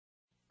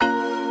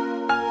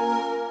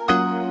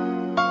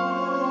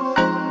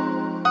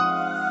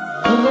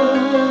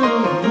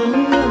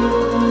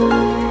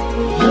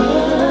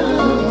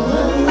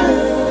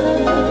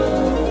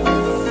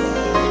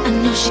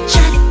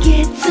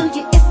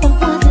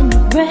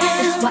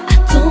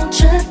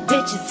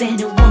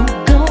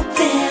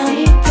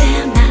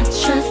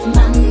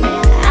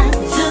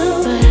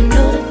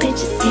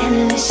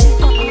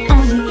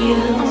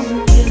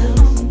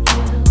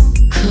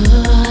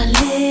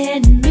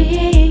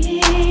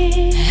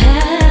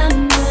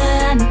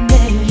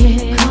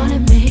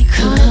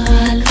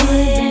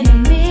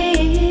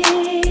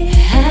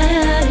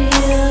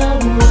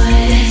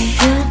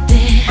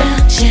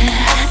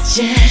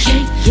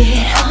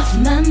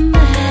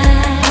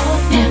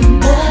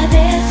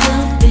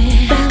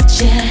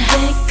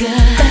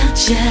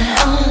you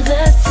all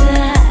the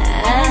time.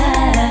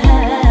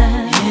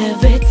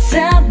 Every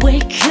time we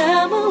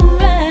come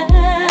around,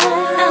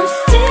 I'm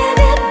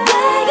standing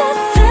by your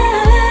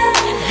side.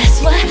 That's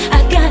why I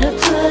gotta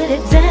put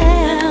it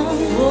down.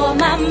 For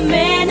my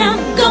man,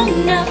 I'm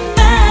gonna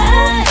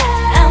fight.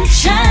 I'm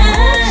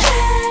trying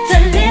to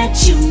let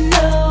you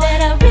know that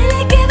I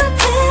really give a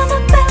damn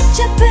about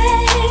you,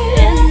 babe.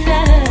 And I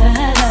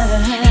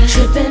ain't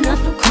tripping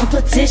off no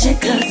competition,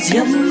 'cause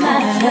you're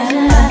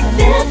mine.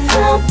 There's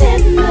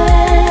something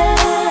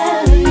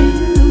about you,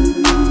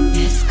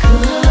 it's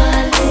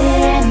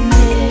calling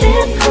me.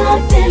 There's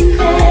something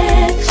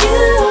that you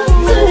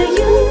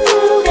do,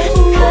 that's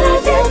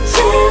causing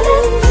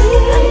jealousy.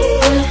 I'm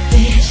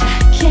selfish, I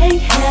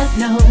can't have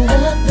no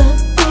other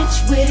bitch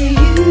with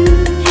you.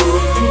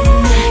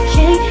 And I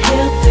can't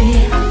help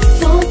it, I'm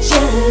so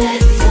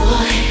jealous,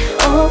 boy,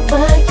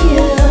 over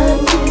you.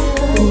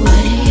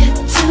 What do you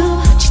do?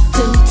 What you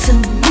do to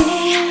me?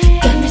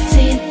 Got me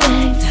seeing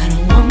things I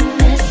don't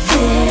wanna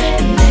see.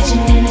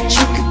 Imagining that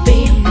you could be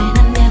a man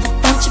I never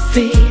thought you'd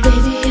be.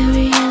 Baby, in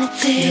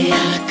reality,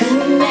 you're a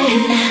good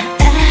man.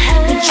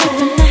 I've been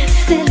tripping like the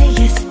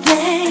silliest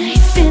thing. I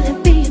ain't feeling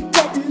being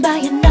threatened by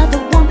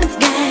another woman's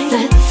game.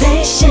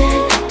 Flirtation,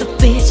 the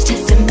bitch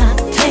testing my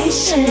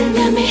patience.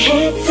 Got me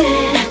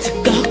hating, not to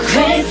go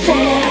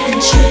crazy. I've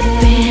been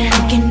tripping,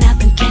 thinking I've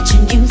been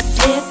catching you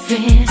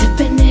slipping.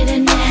 Dipping in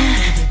and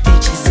out, the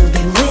bitches who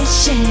be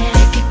wishing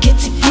they could get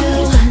to you.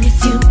 As long as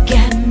you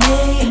got me,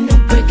 ain't no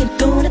breaking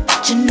through it,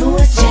 but you know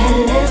it's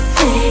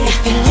jealousy. If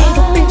you leave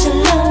a bitch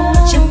alone,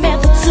 but you're mad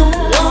for too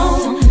long,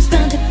 something's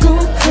bound to go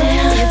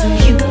down. If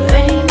you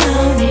ain't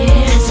on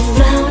it, so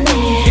flown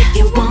it. If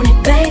you want it,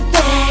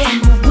 baby,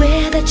 I'm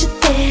aware that you're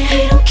there.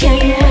 You don't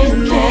care with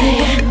me.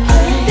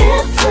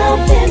 There's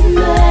something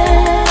about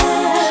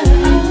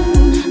you,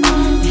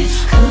 it's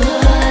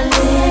calling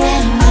me.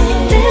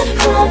 There's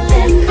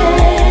something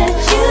that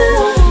you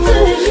do,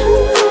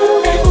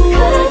 that's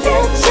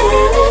causing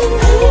jealousy.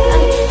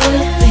 I'm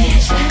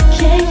selfish, I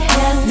can't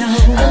have no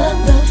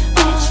other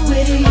bitch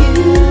with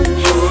you.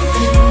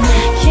 And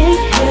I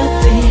can't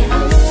help it,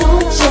 I'm so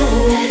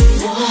jealous,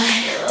 boy,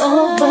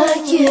 over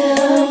you.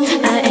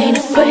 I ain't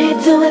afraid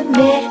to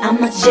admit I'm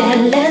a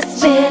jealous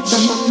bitch,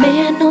 but my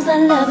man knows I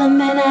love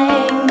him and I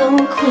ain't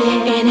gon'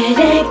 quit. And it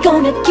ain't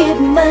gonna get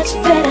much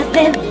better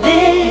than this.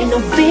 Ain't no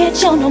bitch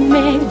or no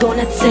man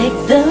gonna take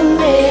the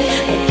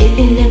risk of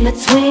getting in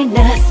between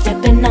us,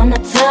 stepping on the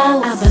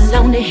toes. I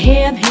belong to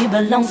him, he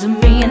belongs to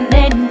me, and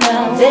they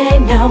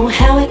know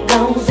how it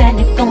goes, and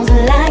it goes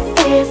like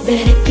this.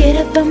 Better get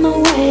up in my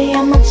way,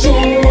 I'm a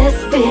jealous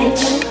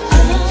bitch.